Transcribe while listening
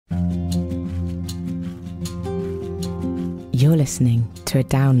You're listening to a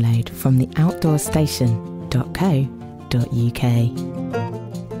download from the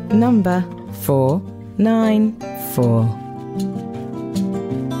outdoorstation.co.uk. Number 494.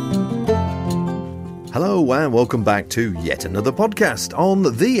 Hello and welcome back to yet another podcast on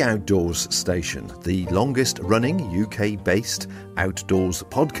The Outdoors Station, the longest running UK-based outdoors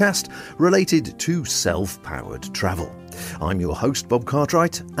podcast related to self-powered travel. I'm your host, Bob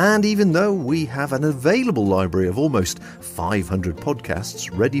Cartwright, and even though we have an available library of almost 500 podcasts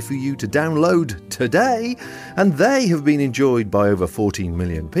ready for you to download today, and they have been enjoyed by over 14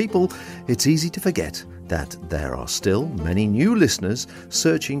 million people, it's easy to forget that there are still many new listeners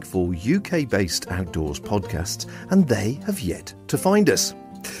searching for UK-based outdoors podcasts, and they have yet to find us.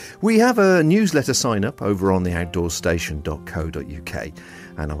 We have a newsletter sign-up over on the outdoorstation.co.uk,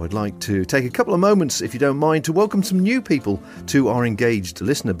 and I would like to take a couple of moments, if you don't mind, to welcome some new people to our engaged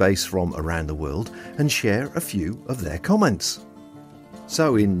listener base from around the world and share a few of their comments.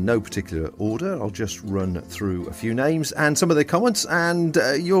 So in no particular order, I'll just run through a few names and some of their comments, and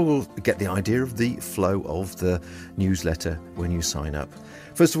you'll get the idea of the flow of the newsletter when you sign up.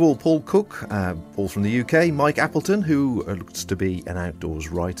 First of all, Paul Cook, Paul from the UK, Mike Appleton, who looks to be an outdoors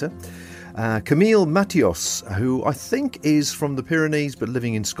writer, Camille Matios, who I think is from the Pyrenees but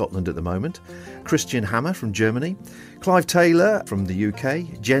living in Scotland at the moment, Christian Hammer from Germany, Clive Taylor from the UK,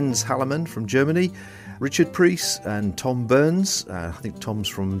 Jens Halleman from Germany, Richard Priest and Tom Burns, I think Tom's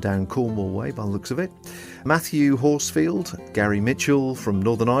from down Cornwall way by the looks of it, Matthew Horsfield, Gary Mitchell from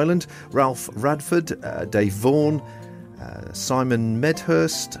Northern Ireland, Ralph Radford, Dave Vaughan, Simon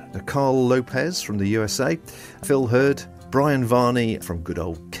Medhurst, Carl Lopez from the USA, Phil Hurd, Brian Varney from good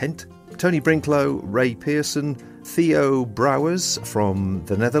old Kent, Tony Brinklow, Ray Pearson, Theo Brouwers from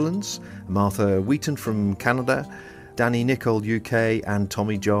the Netherlands, Martha Wheaton from Canada, Danny Nicol, UK, and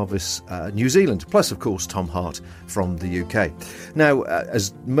Tommy Jarvis, New Zealand, plus, of course, Tom Hart from the UK. Now,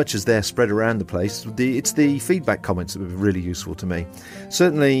 as much as they're spread around the place, it's the feedback comments that were really useful to me.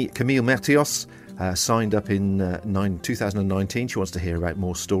 Certainly, Camille Matios signed up in 2019. She wants to hear about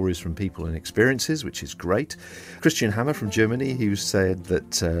more stories from people and experiences, which is great. Christian Hammer from Germany, who said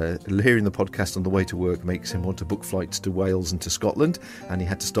that hearing the podcast on the way to work makes him want to book flights to Wales and to Scotland, and he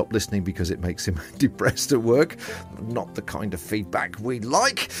had to stop listening because it makes him depressed at work. Not the kind of feedback we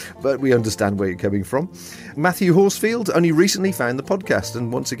like, but we understand where you're coming from. Matthew Horsfield only recently found the podcast,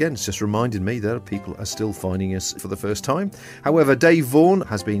 and once again, it's just reminded me that people are still finding us for the first time. However, Dave Vaughan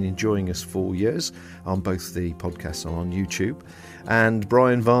has been enjoying us for years on both the podcasts and on YouTube. And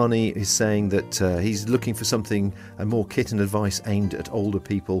Brian Varney is saying that he's looking for something, more kit and advice aimed at older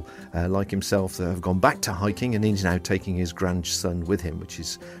people like himself that have gone back to hiking, and he's now taking his grandson with him, which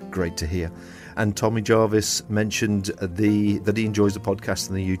is great to hear. And Tommy Jarvis mentioned that he enjoys the podcast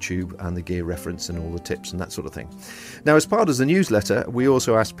and the YouTube and the gear reference and all the tips and that sort of thing. Now, as part of the newsletter, we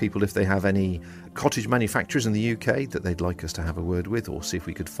also asked people if they have any cottage manufacturers in the UK that they'd like us to have a word with, or see if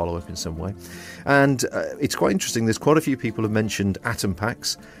we could follow up in some way. And it's quite interesting. There's quite a few people have mentioned Atom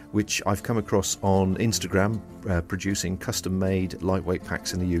Packs, which I've come across on Instagram, producing custom-made lightweight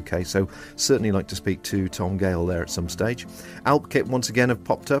packs in the UK. So certainly like to speak to Tom Gale there at some stage. Alpkit once again have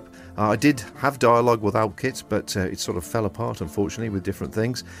popped up. I did have dialogue with Alpkit, but it sort of fell apart, unfortunately, with different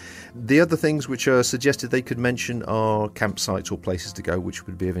things. The other things which are suggested they could mention are campsites or places to go, which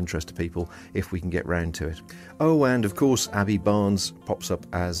would be of interest to people if we can get round to it. Oh, and of course, Abby Barnes pops up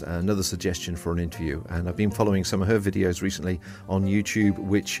as another suggestion for an interview, and I've been following some of her videos recently on YouTube,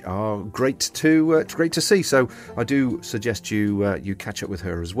 which are great to see. So I do suggest you catch up with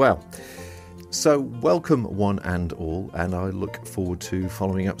her as well. So welcome one and all, and I look forward to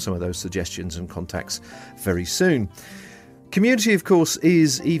following up some of those suggestions and contacts very soon. Community, of course,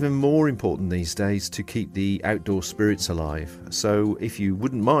 is even more important these days to keep the outdoor spirits alive. So if you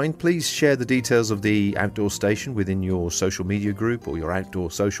wouldn't mind, please share the details of the Outdoor Station within your social media group or your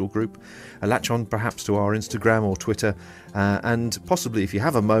outdoor social group. Latch on perhaps to our Instagram or Twitter, and possibly, if you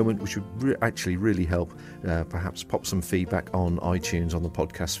have a moment, which would actually really help, perhaps pop some feedback on iTunes on the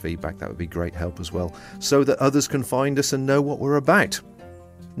podcast feedback. That would be great help as well, so that others can find us and know what we're about.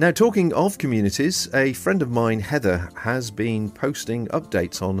 Now, talking of communities, a friend of mine, Heather, has been posting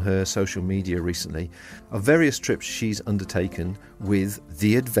updates on her social media recently of various trips she's undertaken with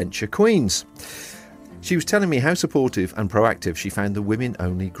the Adventure Queens. She was telling me how supportive and proactive she found the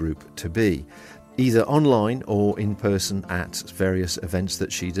women-only group to be, either online or in person at various events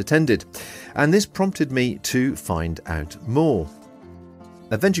that she'd attended. And this prompted me to find out more.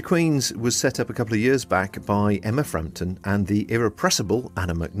 Adventure Queens was set up a couple of years back by Emma Frampton and the irrepressible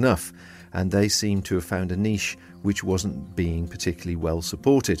Anna McNuff, and they seem to have found a niche which wasn't being particularly well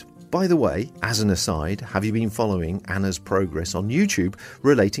supported. By the way, as an aside, have you been following Anna's progress on YouTube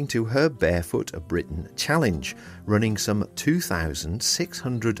relating to her Barefoot Britain challenge, running some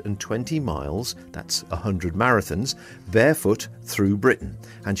 2,620 miles, that's 100 marathons, barefoot through Britain,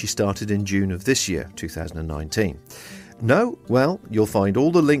 and she started in June of this year, 2019. No? Well, you'll find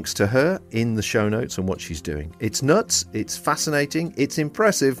all the links to her in the show notes on what she's doing. It's nuts, it's fascinating, it's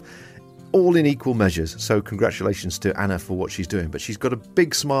impressive, all in equal measures. So congratulations to Anna for what she's doing. But she's got a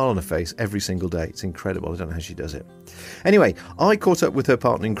big smile on her face every single day. It's incredible. I don't know how she does it. Anyway, I caught up with her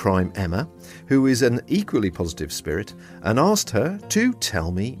partner in crime, Emma, who is an equally positive spirit, and asked her to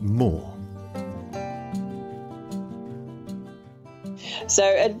tell me more. So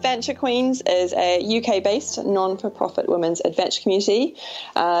Adventure Queens is a UK-based non-for-profit women's adventure community.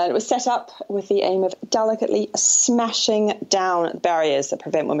 It was set up with the aim of delicately smashing down barriers that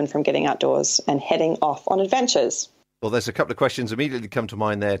prevent women from getting outdoors and heading off on adventures. Well, there's a couple of questions immediately come to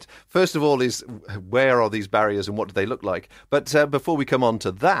mind there. First of all is, where are these barriers and what do they look like? But before we come on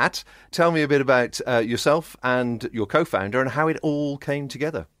to that, tell me a bit about yourself and your co-founder and how it all came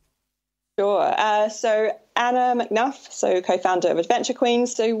together. Sure. So Anna McNuff, so co-founder of Adventure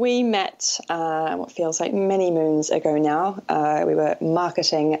Queens. So we met what feels like many moons ago now. We were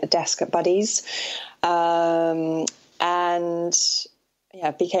marketing desk buddies, and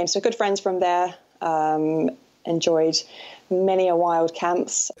became so good friends from there. Enjoyed many a wild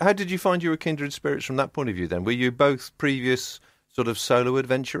camps. How did you find you were kindred spirits from that point of view then? Were you both previous sort of solo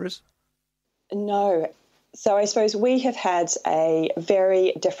adventurers? No. So I suppose we have had a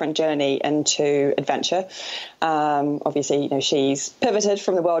very different journey into adventure. Obviously, she's pivoted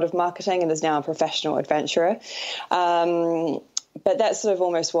from the world of marketing and is now a professional adventurer. But that's sort of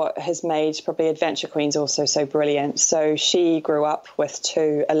almost what has made probably Adventure Queens also so brilliant. So she grew up with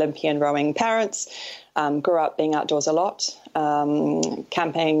two Olympian rowing parents, grew up being outdoors a lot,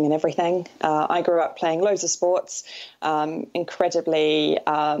 camping and everything. I grew up playing loads of sports, incredibly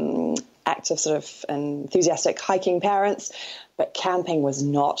active sort of enthusiastic hiking parents, but camping was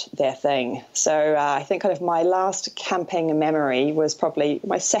not their thing. So I think kind of my last camping memory was probably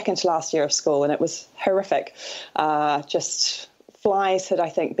my second to last year of school, and it was horrific. Just flies had, I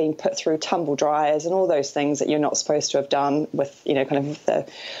think, been put through tumble dryers and all those things that you're not supposed to have done with, kind of the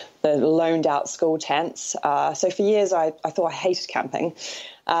loaned out school tents. So for years, I thought I hated camping.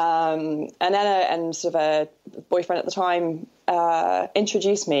 And Anna and sort of a boyfriend at the time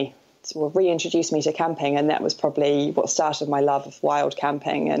reintroduced me to camping, and that was probably what started my love of wild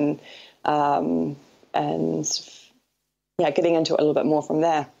camping and getting into it a little bit more from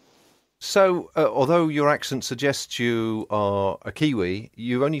there. So, although your accent suggests you are a Kiwi,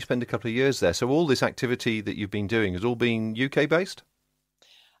 you only spent a couple of years there. So all this activity that you've been doing has all been UK-based?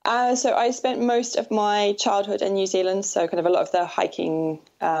 So I spent most of my childhood in New Zealand, so kind of a lot of the hiking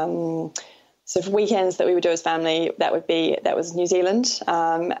sort of weekends that we would do as family, that was New Zealand.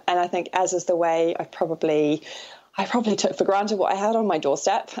 And I think, as is the way, I probably took for granted what I had on my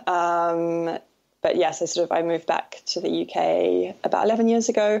doorstep. But yes, I moved back to the UK about 11 years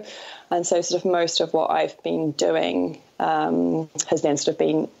ago. And so sort of most of what I've been doing has then sort of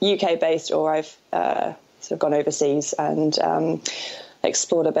been UK-based, or I've sort of gone overseas and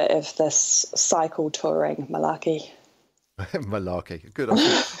explored a bit of this cycle touring malarkey. Malarkey. Good. I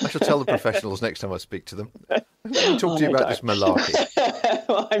shall tell the professionals next time I speak to them. Let me talk to you about this malarkey.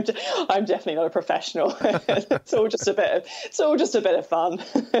 Well, I'm definitely not a professional. It's all just a bit of fun.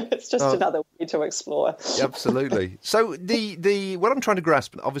 It's just another way to explore. Absolutely. So the what I'm trying to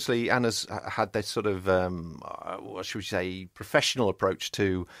grasp, obviously Anna's had this sort of what should we say, professional approach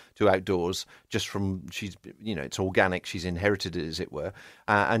to outdoors, just from it's organic, she's inherited it, as it were,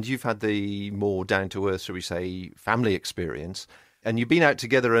 and you've had the more down to earth, shall we say, family experience. And you've been out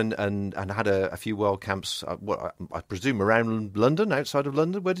together and had a few wild camps, I presume around London, outside of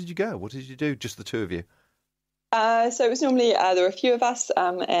London. Where did you go? What did you do? Just the two of you? So it was normally, there were a few of us,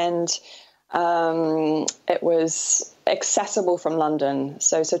 and it was accessible from London.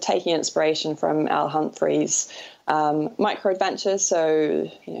 So taking inspiration from Al Humphrey's micro adventures, so,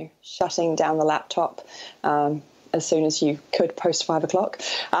 shutting down the laptop as soon as you could post 5 o'clock,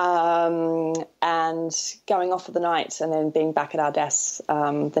 and going off for the night and then being back at our desks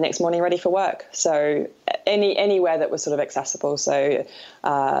the next morning ready for work. So anywhere that was sort of accessible. So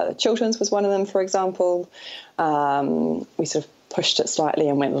Chilterns was one of them, for example. We sort of pushed it slightly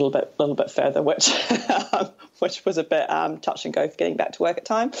and went a little bit further, which was a bit touch and go for getting back to work in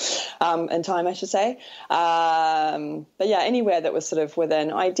time, I should say. But yeah, anywhere that was sort of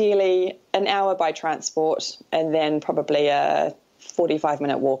within, ideally, an hour by transport, and then probably a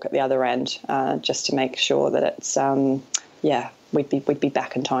 45-minute walk at the other end, just to make sure that it's we'd be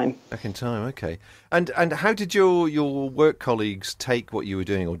back in time. Back in time, okay. And how did your work colleagues take what you were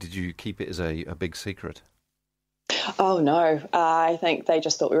doing, or did you keep it as a big secret? Oh no, I think they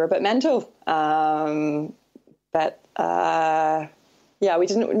just thought we were a bit mental. But we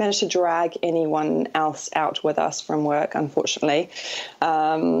didn't manage to drag anyone else out with us from work, unfortunately.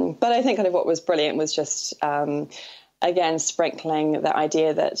 But I think kind of what was brilliant was just, again, sprinkling the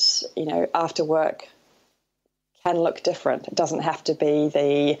idea that, after work can look different. It doesn't have to be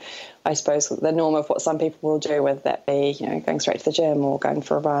the norm of what some people will do, whether that be, going straight to the gym or going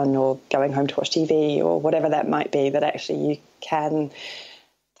for a run or going home to watch TV or whatever that might be, that actually you can,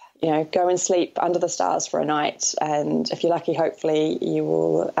 go and sleep under the stars for a night. And if you're lucky, hopefully you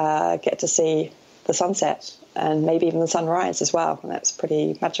will get to see the sunset and maybe even the sunrise as well. And that's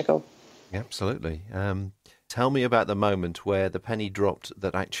pretty magical. Absolutely. Tell me about the moment where the penny dropped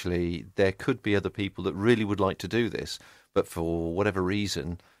that actually there could be other people that really would like to do this, but for whatever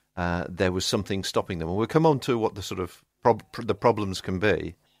reason, there was something stopping them. And we'll come on to what the sort of the problems can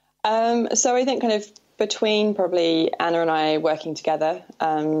be. So I think kind of between probably Anna and I working together,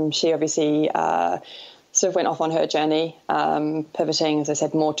 she obviously sort of went off on her journey, pivoting, as I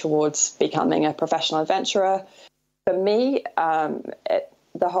said, more towards becoming a professional adventurer. For me,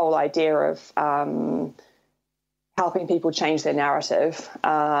 the whole idea of helping people change their narrative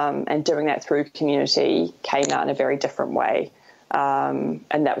and doing that through community came out in a very different way. And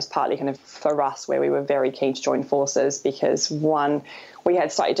that was partly kind of for us where we were very keen to join forces because, one, we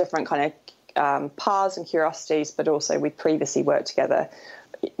had slightly different kind of paths and curiosities, but also we previously worked together.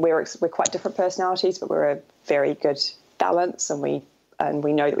 We're quite different personalities, but we're a very good balance, and we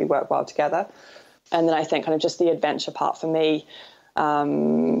know that we work well together. And then I think kind of just the adventure part for me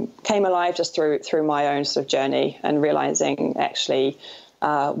came alive just through my own sort of journey and realizing actually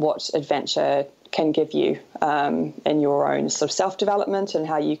what adventure can give you in your own sort of self-development and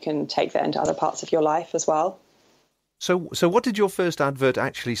how you can take that into other parts of your life as well. So what did your first advert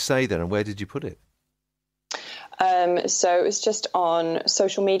actually say then, and where did you put it? So it was just on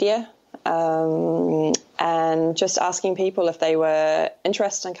social media and just asking people if they were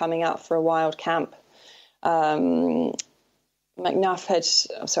interested in coming out for a wild camp. Anna,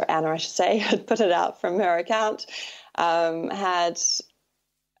 I should say, had put it out from her account, had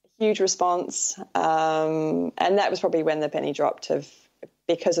huge response, and that was probably when the penny dropped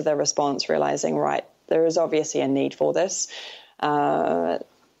because of the response, realizing, right, there is obviously a need for this.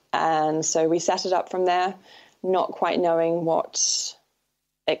 And so we set it up from there, not quite knowing what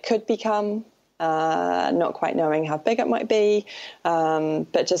it could become, not quite knowing how big it might be,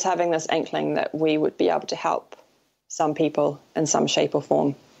 but just having this inkling that we would be able to help some people in some shape or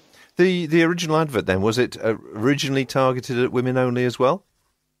form. The original advert then, was it originally targeted at women only as well?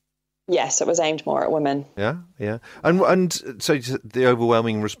 Yes, it was aimed more at women. Yeah. And so the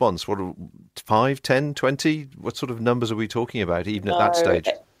overwhelming response, what, 5, 10, 20? What sort of numbers are we talking about, even at that stage?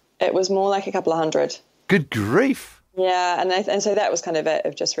 It was more like a couple of hundred. Good grief. Yeah, and so that was kind of it,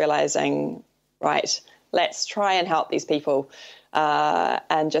 of just realising, right, let's try and help these people.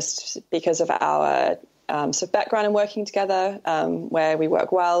 And just because of our sort of background in working together, where we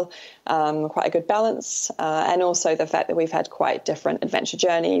work well, quite a good balance, and also the fact that we've had quite different adventure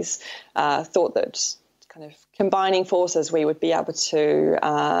journeys, thought that kind of combining forces, we would be able to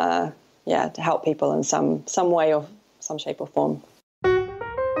help people in some way or some shape or form.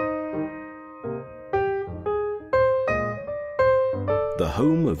 The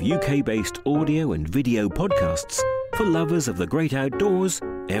home of UK-based audio and video podcasts for lovers of the great outdoors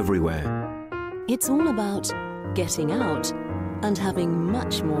everywhere. It's all about getting out and having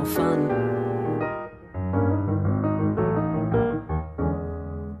much more fun.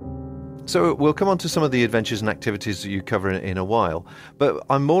 So we'll come on to some of the adventures and activities that you cover in a while, but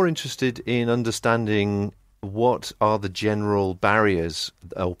I'm more interested in understanding what are the general barriers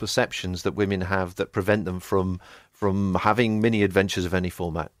or perceptions that women have that prevent them from having mini adventures of any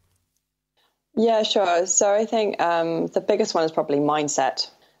format. Yeah, sure. So I think the biggest one is probably mindset,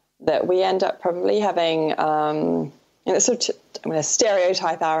 that we end up probably having, I'm going to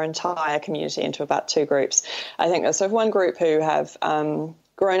stereotype our entire community into about two groups. I think there's sort of one group who have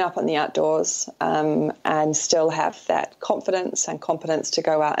grown up in the outdoors and still have that confidence and competence to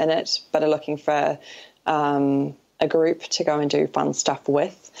go out in it, but are looking for a group to go and do fun stuff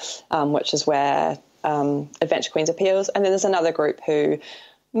with, which is where Adventure Queens appeals. And then there's another group who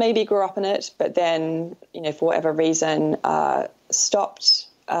maybe grew up in it, but then, for whatever reason, stopped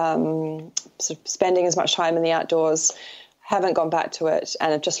sort of spending as much time in the outdoors, haven't gone back to it,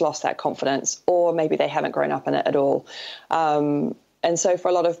 and have just lost that confidence, or maybe they haven't grown up in it at all. And so for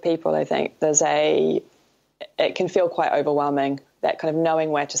a lot of people, I think there's it can feel quite overwhelming, that kind of knowing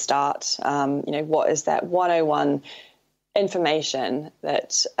where to start. What is that 101 information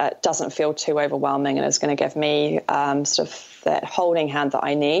that doesn't feel too overwhelming and is going to give me sort of that holding hand that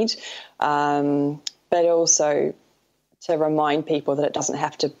I need, but also to remind people that it doesn't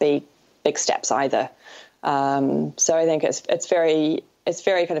have to be big steps either. So I think it's very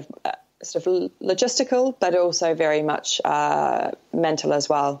kind of sort of logistical, but also very much mental as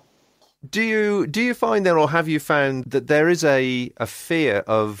well. Do you find there, or have you found that there is a fear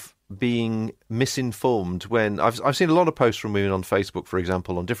of being misinformed? When I've seen a lot of posts from women on Facebook, for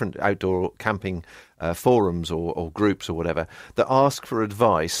example, on different outdoor camping forums or groups or whatever, that ask for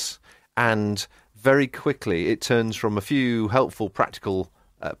advice, and very quickly it turns from a few helpful, practical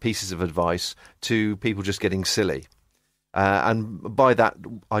pieces of advice to people just getting silly. And by that,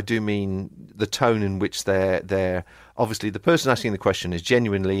 I do mean the tone in which they're obviously, the person asking the question is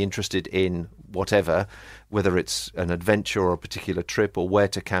genuinely interested in whatever, whether it's an adventure or a particular trip or where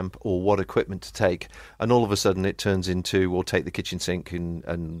to camp or what equipment to take. And all of a sudden it turns into, well, take the kitchen sink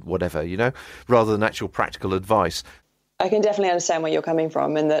and whatever, rather than actual practical advice. I can definitely understand where you're coming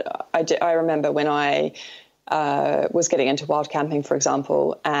from, and that I remember when I was getting into wild camping, for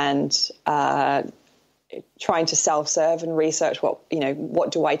example, and trying to self-serve and research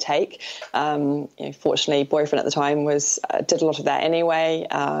what do I take. Fortunately, boyfriend at the time did a lot of that anyway.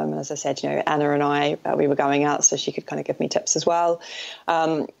 As I said, Anna and I, we were going out, so she could kind of give me tips as well.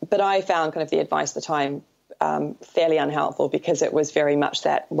 But I found kind of the advice at the time fairly unhelpful, because it was very much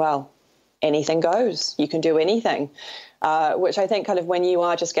that, well, anything goes, you can do anything, which I think kind of when you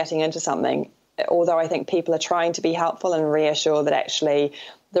are just getting into something, although I think people are trying to be helpful and reassure that actually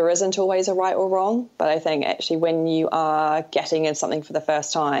there isn't always a right or wrong, but I think actually when you are getting in something for the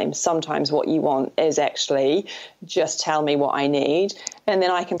first time, sometimes what you want is actually just tell me what I need, and then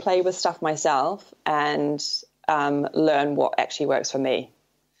I can play with stuff myself and learn what actually works for me.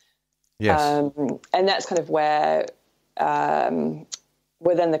 Yes. And that's kind of where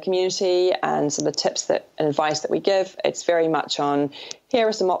within the community and some of the tips and advice that we give, it's very much on, here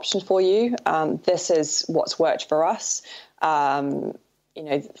are some options for you. This is what's worked for us.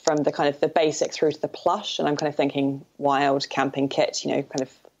 From the kind of the basic through to the plush, and I'm kind of thinking wild camping kit,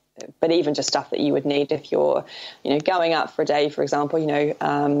 but even just stuff that you would need if you're, going out for a day, for example,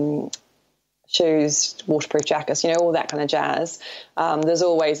 shoes, waterproof jackets, all that kind of jazz. There's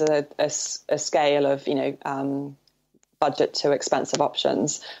always a scale of, budget to expensive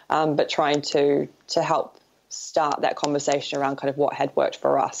options, but trying to help start that conversation around kind of what had worked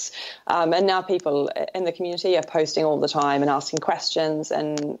for us. And now people in the community are posting all the time and asking questions,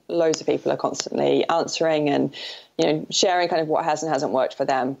 and loads of people are constantly answering and, sharing kind of what has and hasn't worked for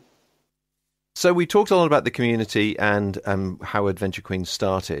them. So we talked a lot about the community and how Adventure Queen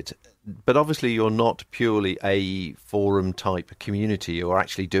started, but obviously you're not purely a forum type community, you're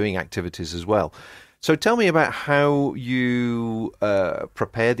actually doing activities as well. So tell me about how you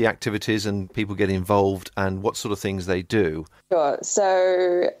prepare the activities and people get involved and what sort of things they do. Sure.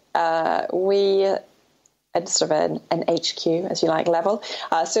 So we at sort of an HQ, as you like, level.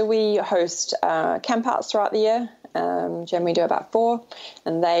 So we host campouts throughout the year. Generally do about 4,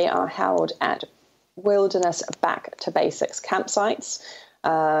 and they are held at wilderness back to basics campsites.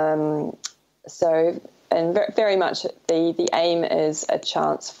 And very much the aim is a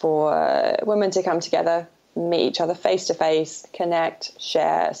chance for women to come together, meet each other face to face, connect,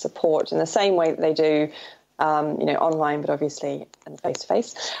 share, support in the same way that they do, online, but obviously face to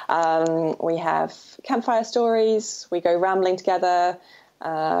face. We have campfire stories. We go rambling together.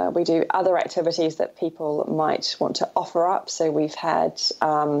 We do other activities that people might want to offer up. So we've had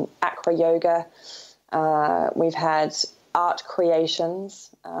acro yoga. We've had art creations.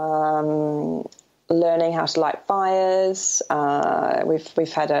 Learning how to light fires.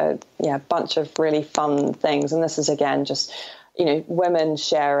 We've had a bunch of really fun things, and this is again just women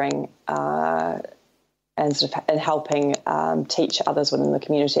sharing and helping teach others within the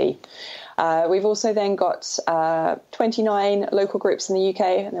community. We've also then got 29 local groups in the UK,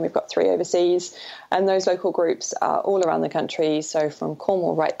 and then we've got 3 overseas, and those local groups are all around the country, so from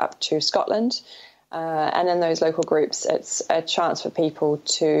Cornwall right up to Scotland. And in those local groups, it's a chance for people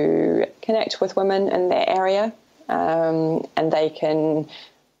to connect with women in their area, and they can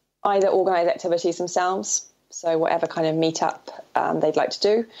either organise activities themselves, so whatever kind of meet-up they'd like to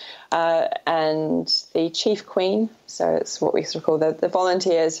do, and the chief queen, so it's what we sort of call the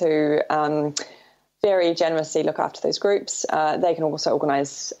volunteers who very generously look after those groups. They can also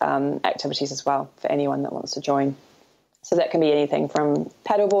organise activities as well for anyone that wants to join. So that can be anything from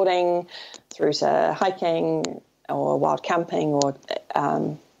paddleboarding through to hiking or wild camping or,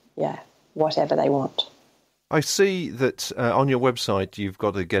 whatever they want. I see that on your website you've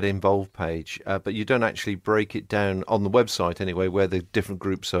got a Get Involved page, but you don't actually break it down on the website anyway, where the different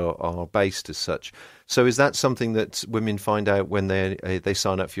groups are based as such. So is that something that women find out when they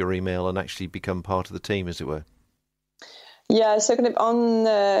sign up for your email and actually become part of the team, as it were? Yeah, so kind of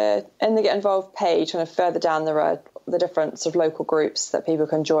in the Get Involved page, kind of further down there are the different sort of local groups that people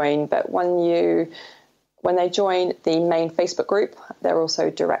can join. But when they join the main Facebook group, they're also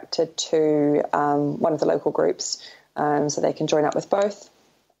directed to one of the local groups, so they can join up with both.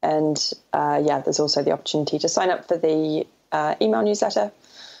 And there's also the opportunity to sign up for the email newsletter.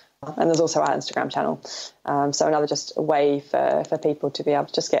 And there's also our Instagram channel. So another just a way for people to be able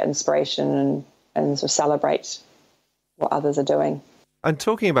to just get inspiration and sort of celebrate what others are doing. And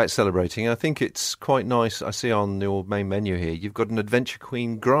talking about celebrating, I think it's quite nice. I see on your main menu here, you've got an Adventure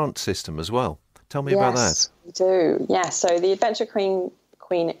Queen grant system as well. Tell me about that. Yes, we do. Yeah, so the Adventure Queen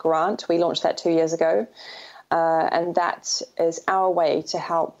grant, we launched that 2 years ago. And that is our way to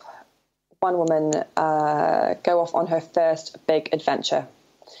help one woman go off on her first big adventure.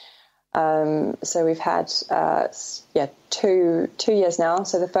 So we've had 2 years now.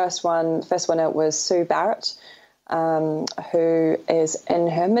 So the first winner was Sue Barrett, who is in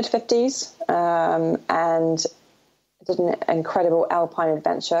her mid-50s and did an incredible alpine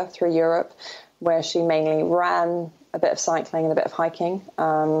adventure through Europe, where she mainly ran, a bit of cycling and a bit of hiking.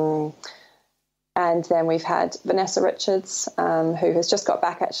 And then we've had Vanessa Richards, who has just got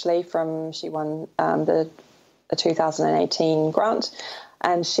back actually she won the 2018 grant,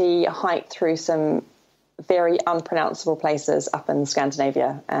 and she hiked through some very unpronounceable places up in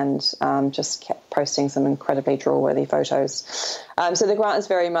Scandinavia and just kept posting some incredibly draw-worthy photos. So the grant is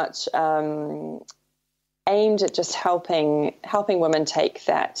very much aimed at just helping women take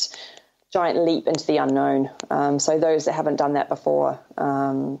that giant leap into the unknown. So those that haven't done that before.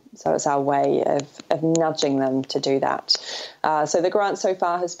 So it's our way of nudging them to do that. So the grant so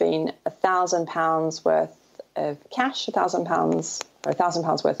far has been £1,000 worth of cash,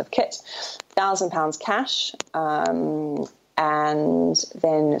 £1,000 worth of kit, £1,000 cash, and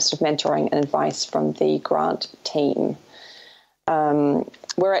then sort of mentoring and advice from the grant team.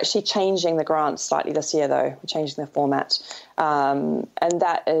 We're actually changing the grant slightly this year, though. We're changing the format, and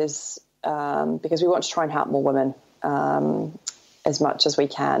that is because we want to try and help more women as much as we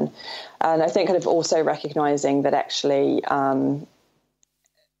can. And I think kind of also recognising that actually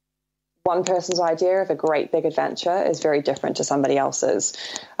one person's idea of a great big adventure is very different to somebody else's.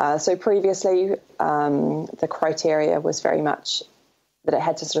 So previously, the criteria was very much that it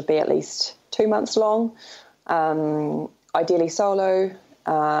had to sort of be at least 2 months long, ideally solo,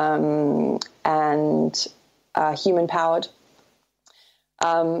 and human-powered.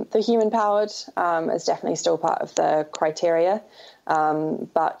 The human-powered is definitely still part of the criteria,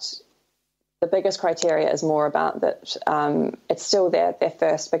 but the biggest criteria is more about that it's still their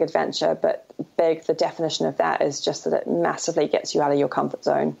first big adventure, but big, the definition of that is just that it massively gets you out of your comfort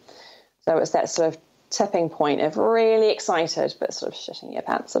zone. So it's that sort of tipping point of really excited, but sort of shitting your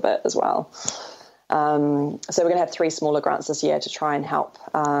pants a bit as well. So we're going to have 3 smaller grants this year to try and help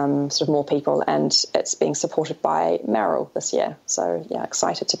sort of more people, and it's being supported by Merrill this year. So yeah,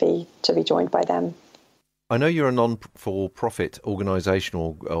 excited to be joined by them. I know you're a non-for-profit organisation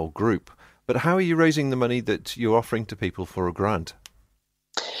or group, but how are you raising the money that you're offering to people for a grant?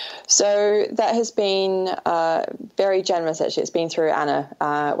 So that has been very generous, actually. It's been through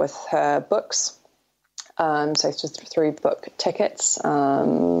Anna with her books. So it's just through book tickets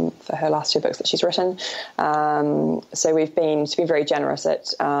for her last 2 books that she's written. So she's been very generous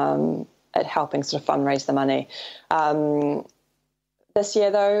at helping sort of fundraise the money. This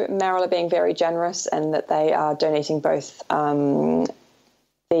year, though, Merrill are being very generous and that they are donating both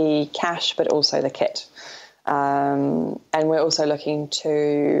the cash but also the kit. And we're also looking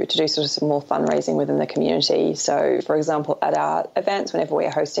to do sort of some more fundraising within the community. So, for example, at our events, whenever we're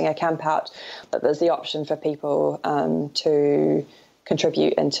hosting a camp out, that there's the option for people to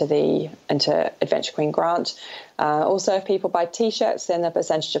contribute into Adventure Queen grant. Also, if people buy T-shirts, then a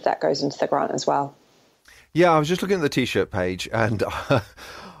percentage of that goes into the grant as well. Yeah, I was just looking at the T-shirt page, and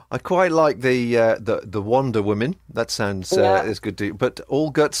I quite like the Wonder Woman. That sounds is good to, but all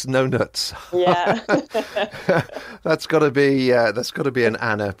guts, no nuts. Yeah, that's got to be an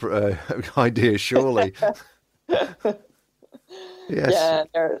Anna idea, surely. Yes.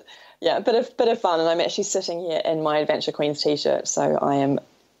 Yeah, a bit of fun, and I'm actually sitting here in my Adventure Queens T-shirt, so I am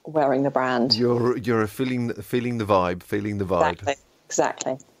wearing the brand. You're feeling the vibe.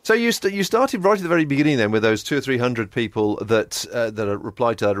 Exactly. So you started right at the very beginning then with those 200 or 300 people that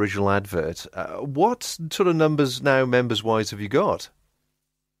replied to that original advert. What sort of numbers now, members-wise, have you got?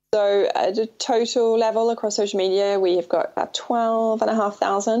 So at a total level across social media, we have got about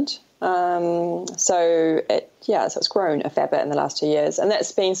 12,500. So it's grown a fair bit in the last 2 years, and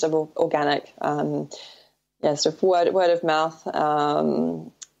that's been sort of organic, sort of word of mouth,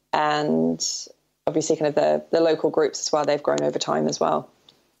 and obviously kind of the local groups as well. They've grown over time as well.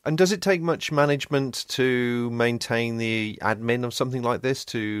 And does it take much management to maintain the admin of something like this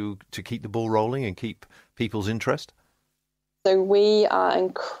to keep the ball rolling and keep people's interest? So we are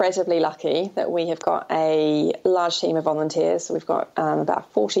incredibly lucky that we have got a large team of volunteers. So we've got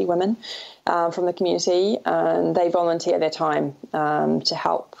about 40 women from the community, and they volunteer their time to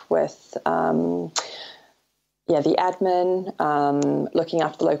help with the admin, looking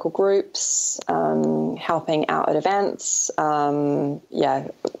after the local groups, helping out at events, running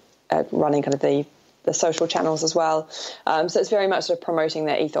kind of the social channels as well. So it's very much sort of promoting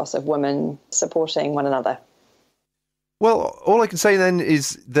that ethos of women supporting one another. Well, all I can say then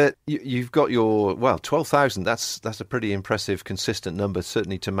is that you've got your 12,000. That's a pretty impressive, consistent number,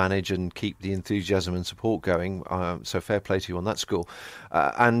 certainly to manage and keep the enthusiasm and support going. So fair play to you on that score.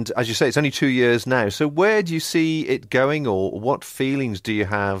 And as you say, it's only 2 years now. So where do you see it going, or what feelings do you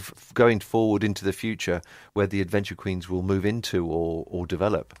have going forward into the future, where the Adventure Queens will move into or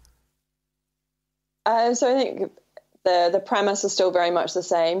develop? So I think the premise is still very much the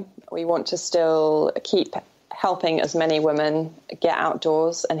same. We want to still keep helping as many women get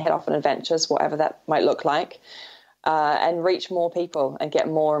outdoors and head off on adventures, whatever that might look like, and reach more people and get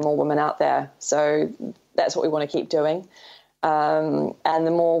more and more women out there. So that's what we want to keep doing. And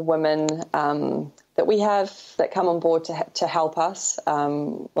the more women that we have that come on board to help us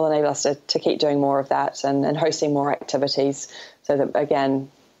will enable us to keep doing more of that and hosting more activities, so that,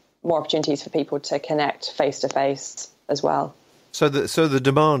 again, more opportunities for people to connect face-to-face as well. So the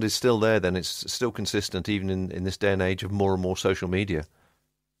demand is still there then? It's still consistent even in this day and age of more and more social media?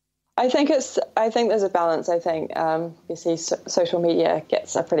 I think there's a balance. I think you see social media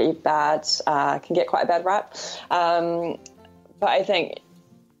gets a pretty bad, can get quite a bad rap. But I think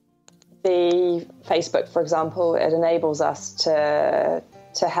the Facebook, for example, it enables us to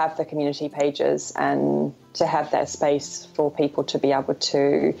have the community pages and to have that space for people to be able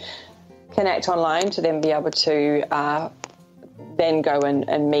to connect online, to then be able to then go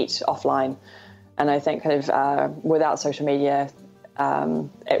and meet offline. And I think kind of without social media,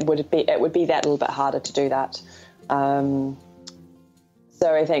 it would be that little bit harder to do that. So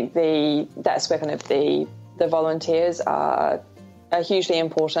I think that's where kind of the volunteers are hugely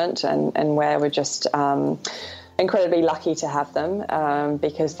important, and where we're just incredibly lucky to have them,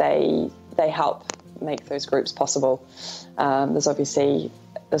 because they help make those groups possible.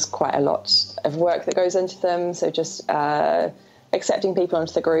 There's quite a lot of work that goes into them. So just accepting people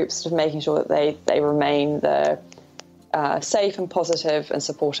into the groups, sort of making sure that they remain the safe and positive and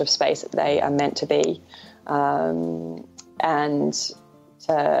supportive space that they are meant to be, and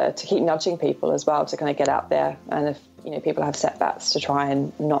to keep nudging people as well to kind of get out there. And if people have setbacks, to try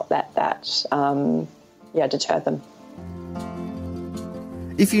and not let that deter them.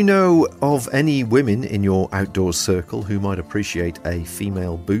 If you know of any women in your outdoors circle who might appreciate a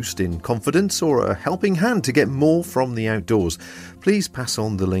female boost in confidence or a helping hand to get more from the outdoors, please pass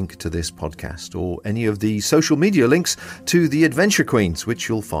on the link to this podcast or any of the social media links to the Adventure Queens, which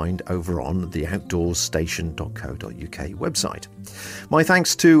you'll find over on the outdoorsStation.co.uk website. My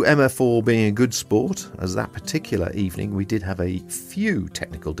thanks to Emma for being a good sport, as that particular evening we did have a few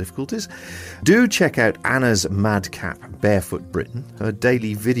technical difficulties. Do check out Anna's Madcap Barefoot Britain. Her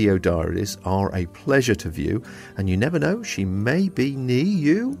daily video diaries are a pleasure to view, and you never know, she may be near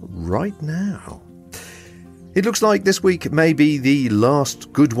you right now. It looks like this week may be the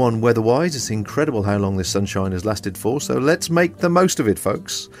last good one weather-wise. It's incredible how long this sunshine has lasted for, so let's make the most of it,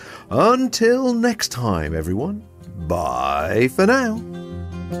 folks. Until next time, everyone. Bye for now.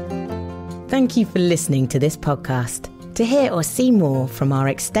 Thank you for listening to this podcast. To hear or see more from our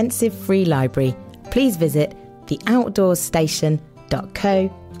extensive free library, please visit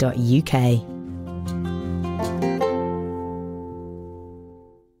theoutdoorsStation.co.uk.